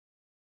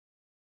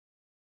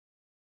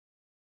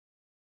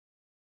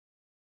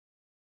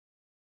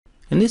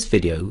In this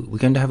video we're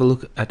going to have a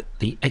look at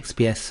the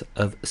XPS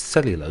of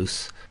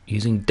cellulose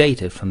using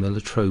data from the La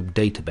Trobe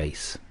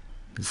database.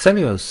 The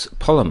cellulose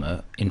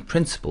polymer in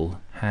principle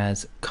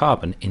has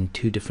carbon in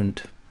two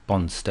different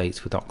bond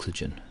states with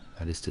oxygen.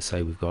 That is to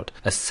say, we've got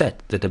a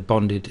set that are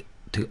bonded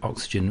to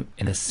oxygen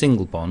in a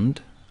single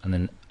bond and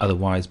then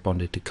otherwise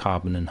bonded to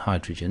carbon and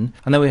hydrogen,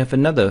 and then we have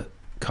another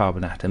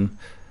carbon atom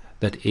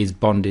that is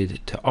bonded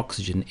to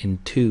oxygen in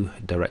two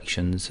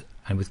directions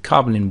and with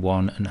carbon in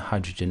one and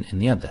hydrogen in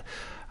the other.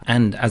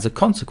 And as a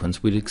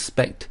consequence, we'd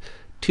expect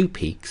two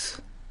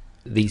peaks.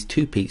 These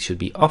two peaks should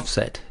be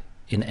offset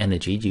in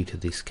energy due to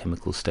this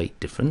chemical state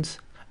difference,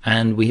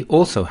 and we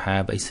also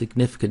have a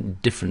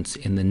significant difference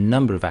in the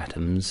number of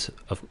atoms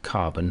of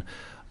carbon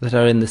that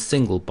are in the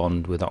single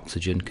bond with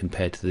oxygen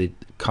compared to the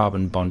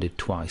carbon bonded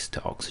twice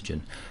to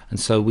oxygen, and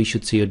so we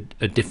should see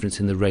a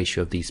difference in the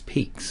ratio of these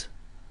peaks.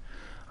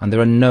 And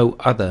there are no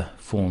other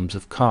forms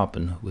of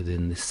carbon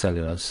within this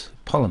cellulose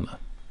polymer.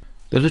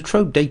 The La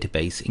Trobe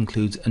database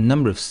includes a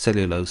number of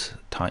cellulose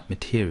type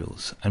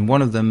materials, and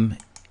one of them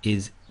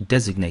is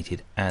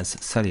designated as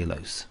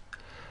cellulose.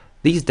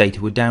 These data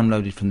were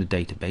downloaded from the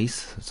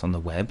database, it's on the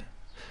web,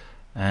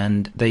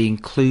 and they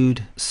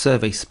include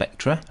survey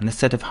spectra and a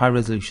set of high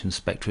resolution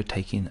spectra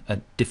taken at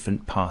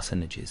different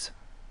parsenages.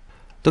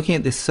 Looking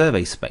at this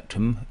survey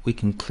spectrum, we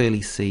can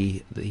clearly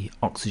see the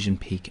oxygen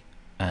peak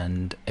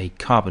and a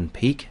carbon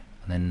peak,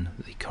 and then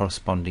the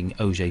corresponding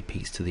Auger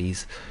peaks to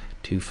these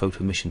two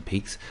photoemission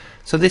peaks.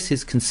 So this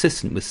is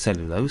consistent with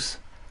cellulose.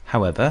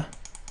 However,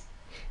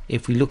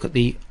 if we look at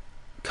the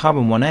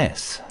carbon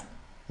 1s,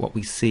 what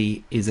we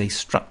see is a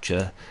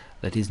structure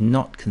that is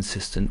not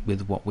consistent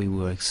with what we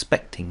were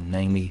expecting,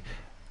 namely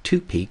two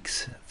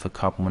peaks for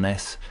carbon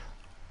 1s,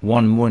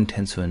 one more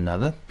intense than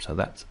another, so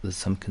there's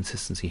some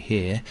consistency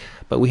here,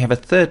 but we have a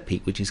third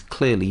peak which is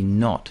clearly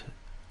not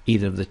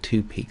either of the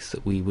two peaks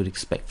that we would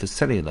expect for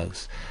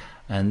cellulose.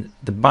 And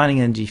the binding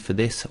energy for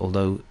this,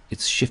 although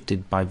it's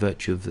shifted by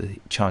virtue of the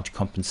charge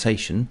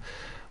compensation,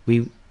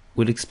 we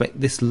would expect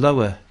this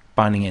lower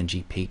binding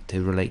energy peak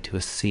to relate to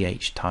a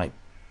CH type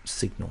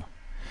signal.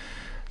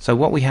 So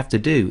what we have to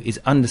do is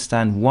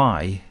understand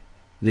why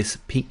this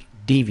peak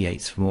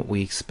deviates from what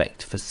we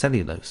expect for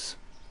cellulose.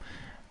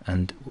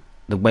 And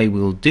the way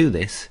we'll do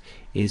this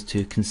is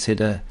to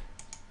consider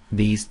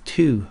these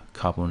two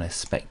carbon 1s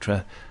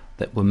spectra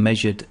that were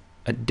measured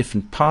at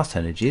different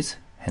parsenages.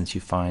 Hence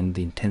you find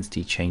the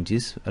intensity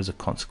changes as a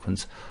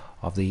consequence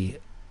of the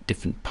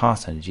different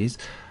parsenages,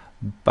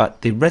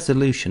 but the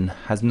resolution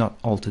has not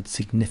altered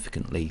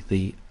significantly.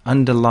 The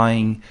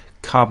underlying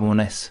carbon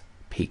 1s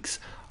peaks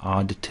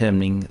are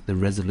determining the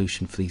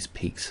resolution for these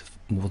peaks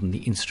more than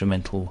the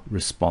instrumental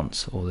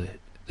response or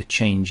the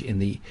change in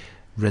the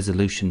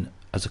resolution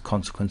as a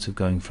consequence of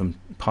going from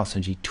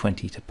parsenage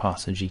 20 to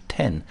parsenage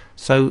 10.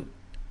 So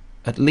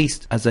at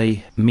least as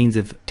a means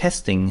of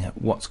testing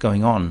what's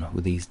going on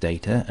with these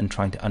data and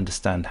trying to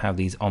understand how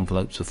these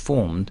envelopes are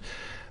formed,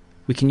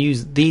 we can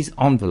use these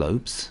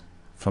envelopes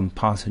from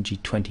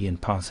parsenage 20 and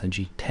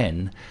parsenage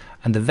 10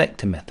 and the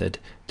vector method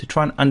to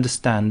try and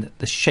understand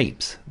the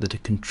shapes that are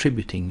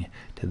contributing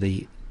to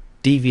the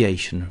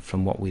deviation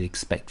from what we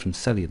expect from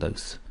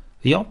cellulose.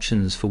 The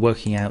options for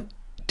working out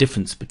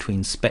difference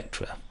between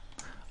spectra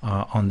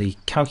are on the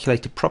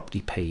calculator property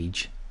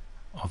page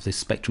of this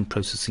spectrum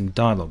processing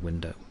dialog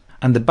window,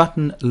 and the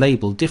button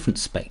labeled different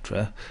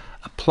spectra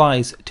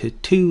applies to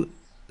two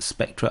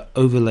spectra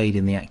overlaid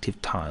in the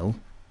active tile,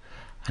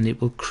 and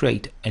it will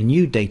create a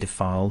new data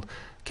file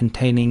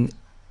containing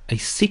a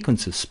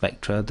sequence of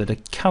spectra that are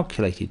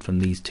calculated from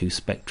these two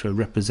spectra,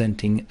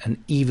 representing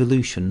an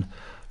evolution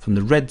from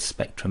the red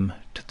spectrum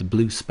to the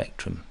blue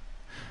spectrum.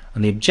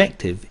 And the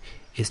objective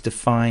is to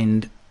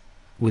find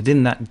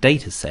within that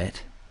data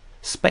set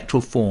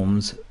spectral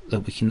forms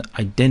that we can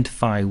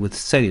identify with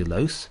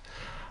cellulose,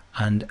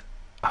 and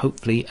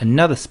hopefully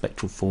another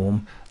spectral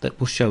form that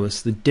will show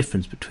us the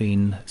difference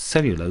between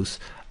cellulose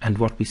and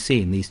what we see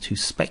in these two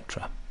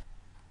spectra.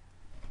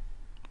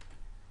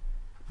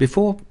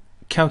 Before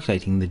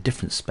calculating the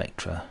different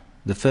spectra,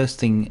 the first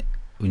thing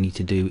we need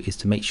to do is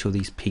to make sure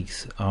these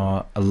peaks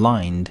are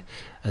aligned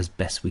as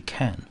best we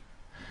can,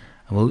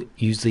 and we'll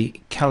use the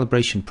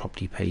calibration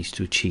property page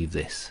to achieve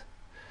this.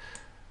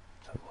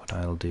 So what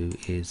I'll do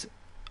is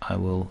I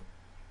will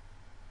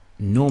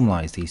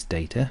normalize these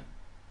data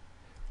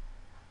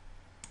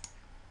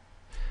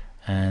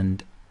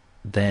and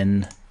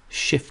then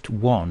shift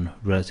one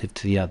relative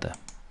to the other,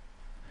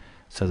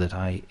 so that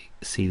I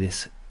see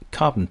this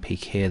carbon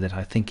peak here that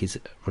I think is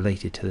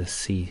related to the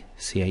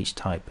CH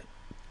type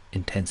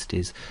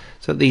intensities,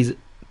 so these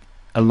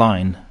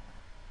align.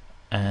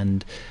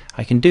 And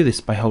I can do this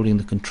by holding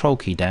the control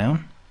key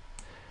down,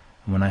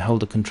 and when I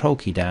hold the control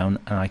key down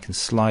and I can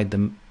slide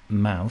the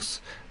mouse,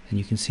 then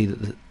you can see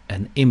that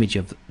an image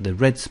of the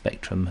red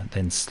spectrum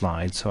then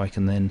slides, so I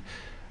can then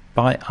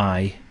by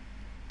eye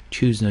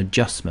choose an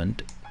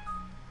adjustment,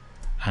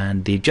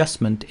 and the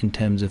adjustment in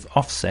terms of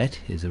offset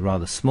is a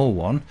rather small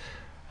one.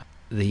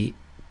 The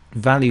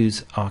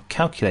values are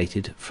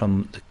calculated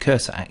from the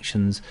cursor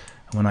actions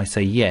And when I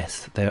say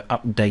yes, they're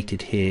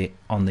updated here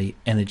on the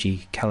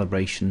energy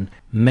calibration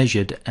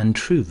measured and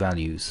true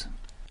values.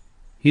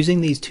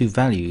 Using these two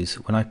values,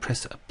 when I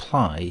press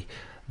apply,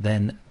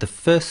 then the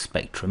first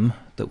spectrum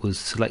that was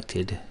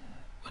selected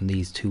when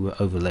these two were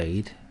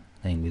overlaid,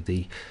 namely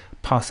the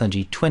pass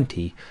energy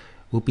 20,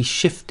 will be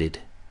shifted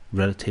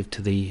relative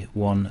to the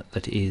one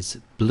that is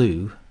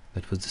blue,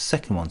 that was the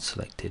second one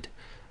selected.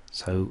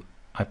 So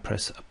I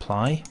press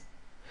apply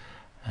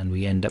and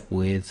we end up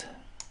with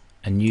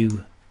a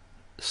new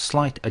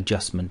slight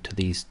adjustment to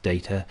these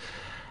data,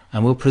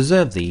 and we'll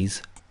preserve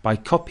these by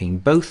copying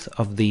both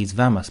of these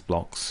VAMAS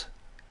blocks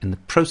in the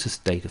process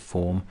data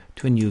form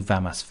to a new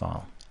VAMAS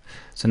file.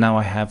 So now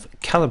I have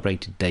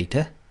calibrated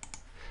data,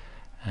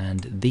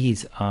 and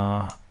these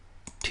are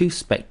two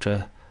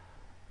spectra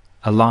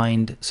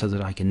aligned so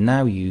that I can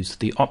now use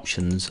the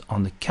options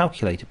on the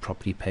calculator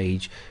property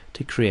page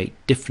to create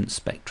different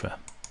spectra.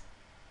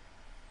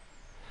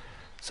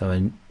 So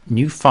a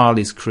new file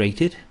is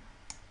created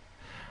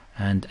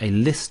and a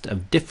list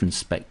of different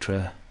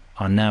spectra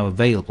are now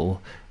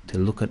available to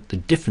look at the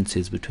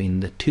differences between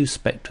the two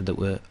spectra that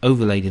were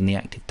overlaid in the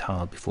active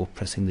tile before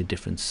pressing the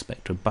difference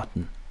spectra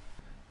button.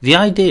 The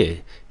idea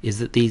is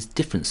that these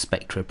different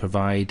spectra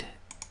provide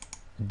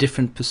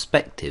different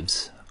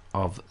perspectives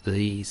of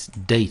these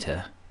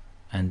data,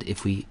 and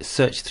if we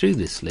search through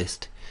this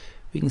list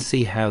we can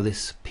see how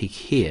this peak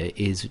here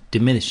is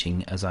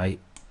diminishing as I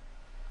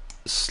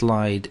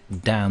slide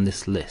down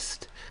this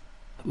list.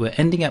 We're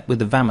ending up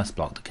with a VAMAS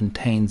block that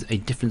contains a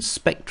different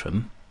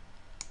spectrum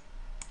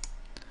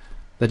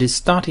that is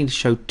starting to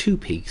show 2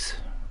 peaks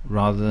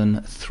rather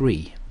than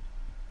 3,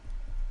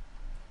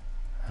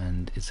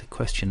 and it's a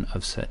question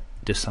of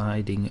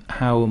deciding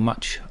how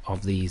much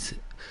of these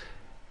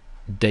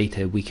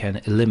data we can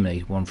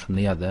eliminate one from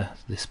the other.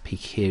 This peak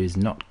here is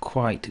not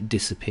quite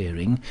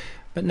disappearing,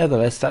 but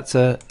nevertheless that's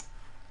a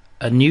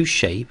new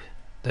shape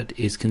that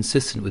is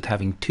consistent with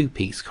having 2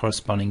 peaks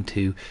corresponding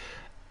to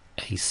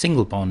a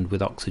single bond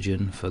with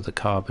oxygen for the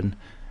carbon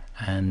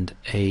and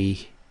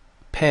a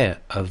pair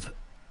of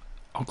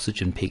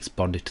oxygen peaks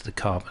bonded to the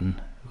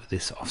carbon with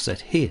this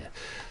offset here.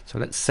 So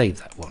let's save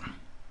that one.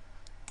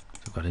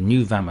 So I've got a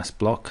new VAMAS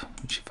block,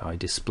 which if I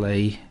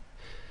display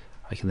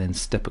I can then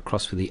step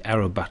across with the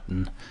arrow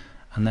button,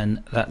 and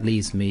then that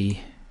leaves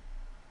me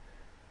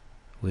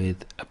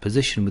with a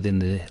position within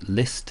the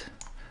list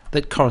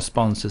that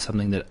corresponds to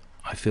something that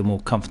I feel more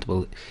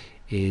comfortable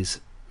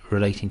is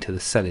relating to the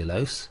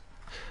cellulose.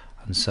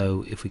 And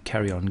so if we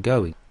carry on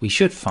going, we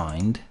should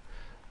find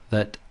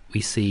that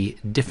we see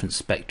different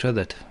spectra.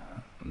 That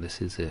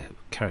this is a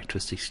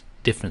characteristic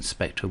different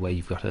spectra where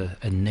you've got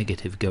a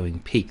negative going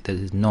peak that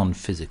is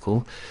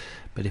non-physical.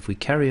 But if we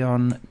carry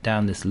on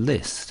down this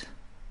list,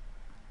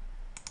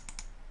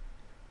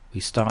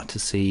 we start to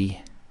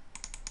see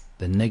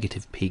the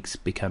negative peaks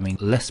becoming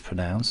less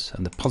pronounced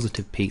and the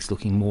positive peaks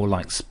looking more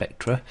like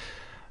spectra.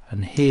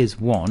 And here's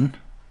one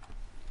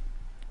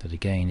that,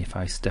 again, if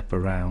I step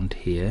around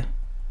here,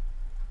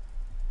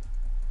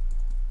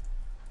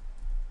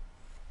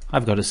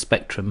 I've got a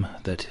spectrum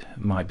that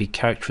might be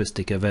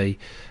characteristic of a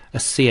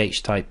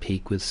CH type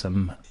peak with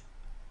some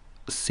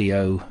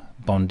CO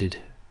bonded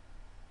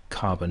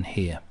carbon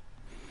here.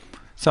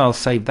 So I'll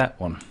save that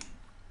one,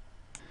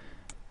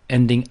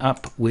 ending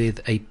up with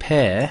a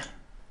pair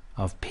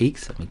of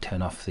peaks. Let me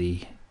turn off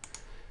the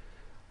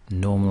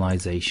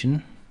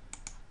normalization.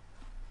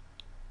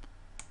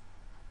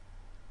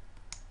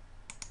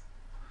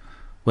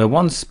 Where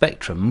one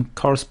spectrum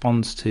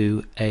corresponds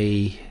to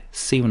a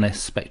C1s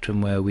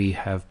spectrum where we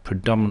have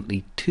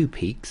predominantly 2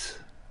 peaks,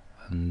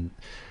 and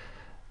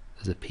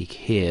there's a peak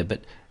here,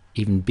 but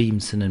even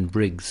Beamson and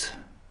Briggs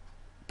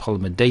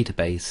polymer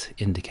database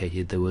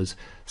indicated there was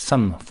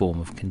some form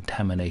of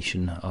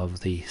contamination of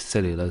the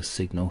cellulose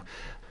signal.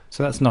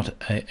 So that's not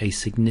a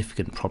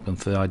significant problem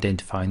for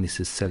identifying this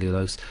as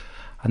cellulose.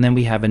 And then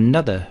we have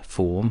another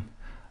form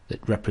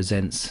that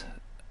represents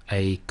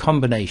a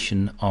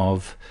combination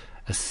of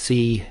a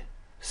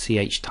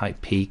CH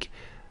type peak.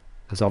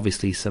 There's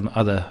obviously some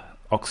other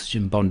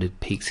oxygen bonded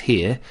peaks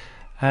here,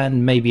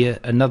 and maybe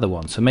another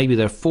one. So maybe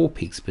there are 4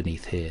 peaks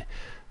beneath here.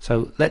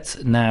 So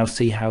let's now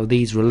see how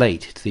these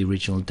relate to the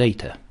original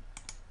data.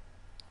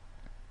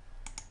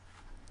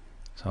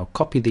 So I'll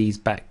copy these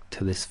back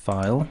to this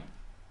file.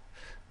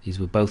 These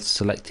were both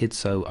selected,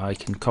 so I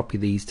can copy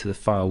these to the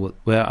file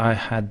where I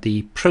had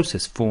the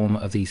process form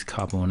of these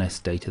carbon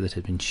 1s data that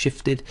had been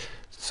shifted.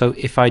 So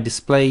if I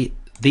display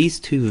these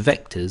 2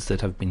 vectors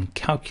that have been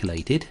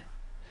calculated,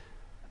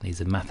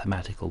 these are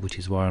mathematical, which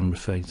is why I'm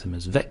referring to them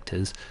as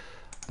vectors,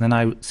 and then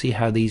I see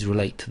how these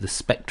relate to the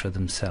spectra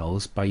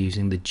themselves by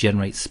using the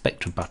generate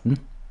spectra button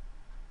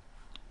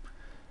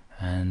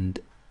and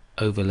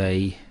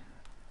overlay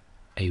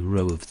a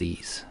row of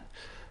these.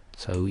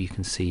 So you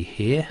can see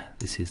here,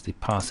 this is the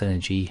pass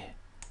energy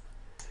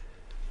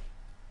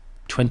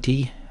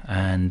 20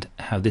 and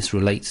how this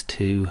relates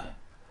to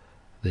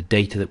the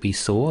data that we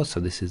saw.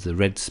 So this is the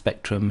red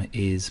spectrum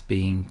is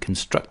being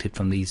constructed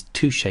from these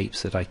 2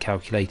 shapes that I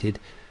calculated,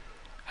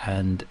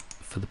 and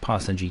for the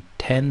pass energy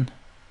 10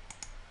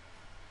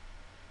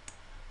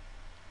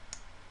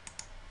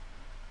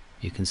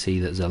 You can see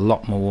there's a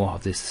lot more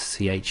of this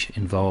CH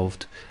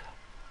involved.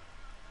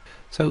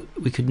 So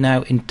we could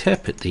now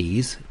interpret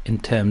these in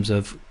terms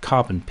of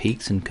carbon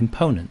peaks and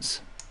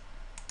components.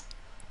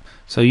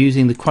 So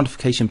using the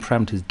quantification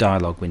parameters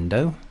dialog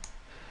window,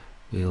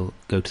 we'll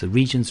go to the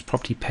regions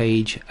property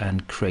page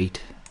and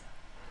create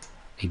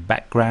a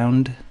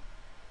background,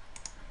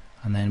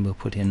 and then we'll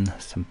put in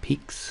some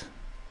peaks,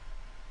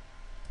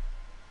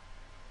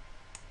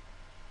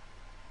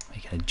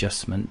 make an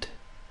adjustment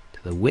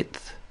to the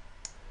width,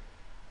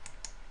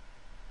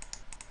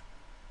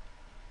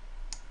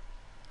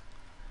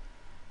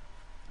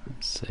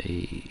 let's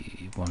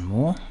say one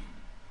more,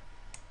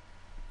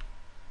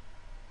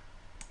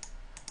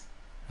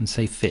 and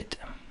say fit.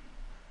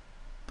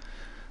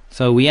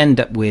 So we end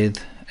up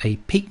with a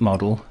peak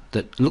model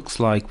that looks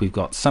like we've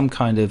got some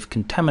kind of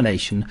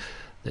contamination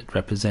that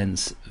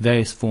represents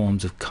various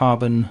forms of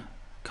carbon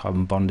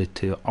bonded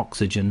to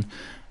oxygen,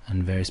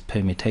 and various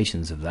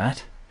permutations of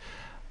that.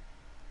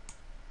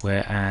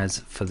 Whereas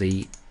for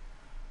the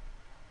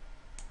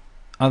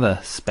other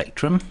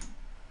spectrum,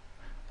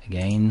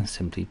 again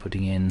simply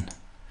putting in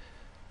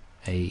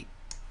a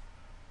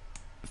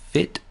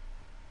fit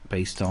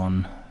based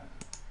on,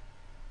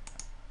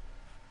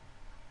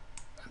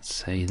 let's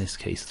say in this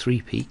case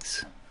 3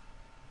 peaks,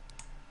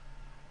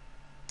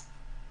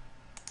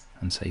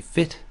 and say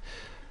fit,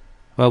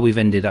 well, we've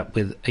ended up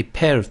with a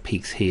pair of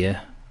peaks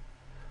here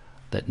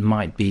that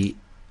might be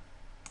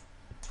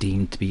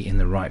deemed to be in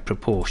the right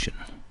proportion.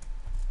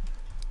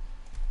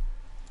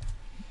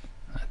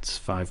 That's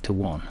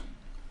 5:1.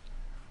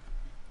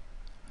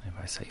 If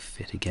I say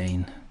fit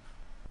again.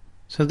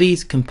 So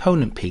these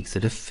component peaks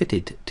that are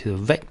fitted to a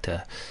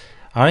vector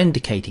are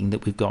indicating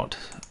that we've got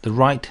the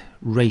right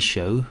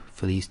ratio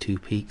for these 2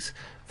 peaks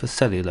for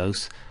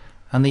cellulose,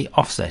 and the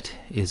offset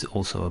is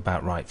also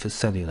about right for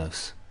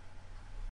cellulose.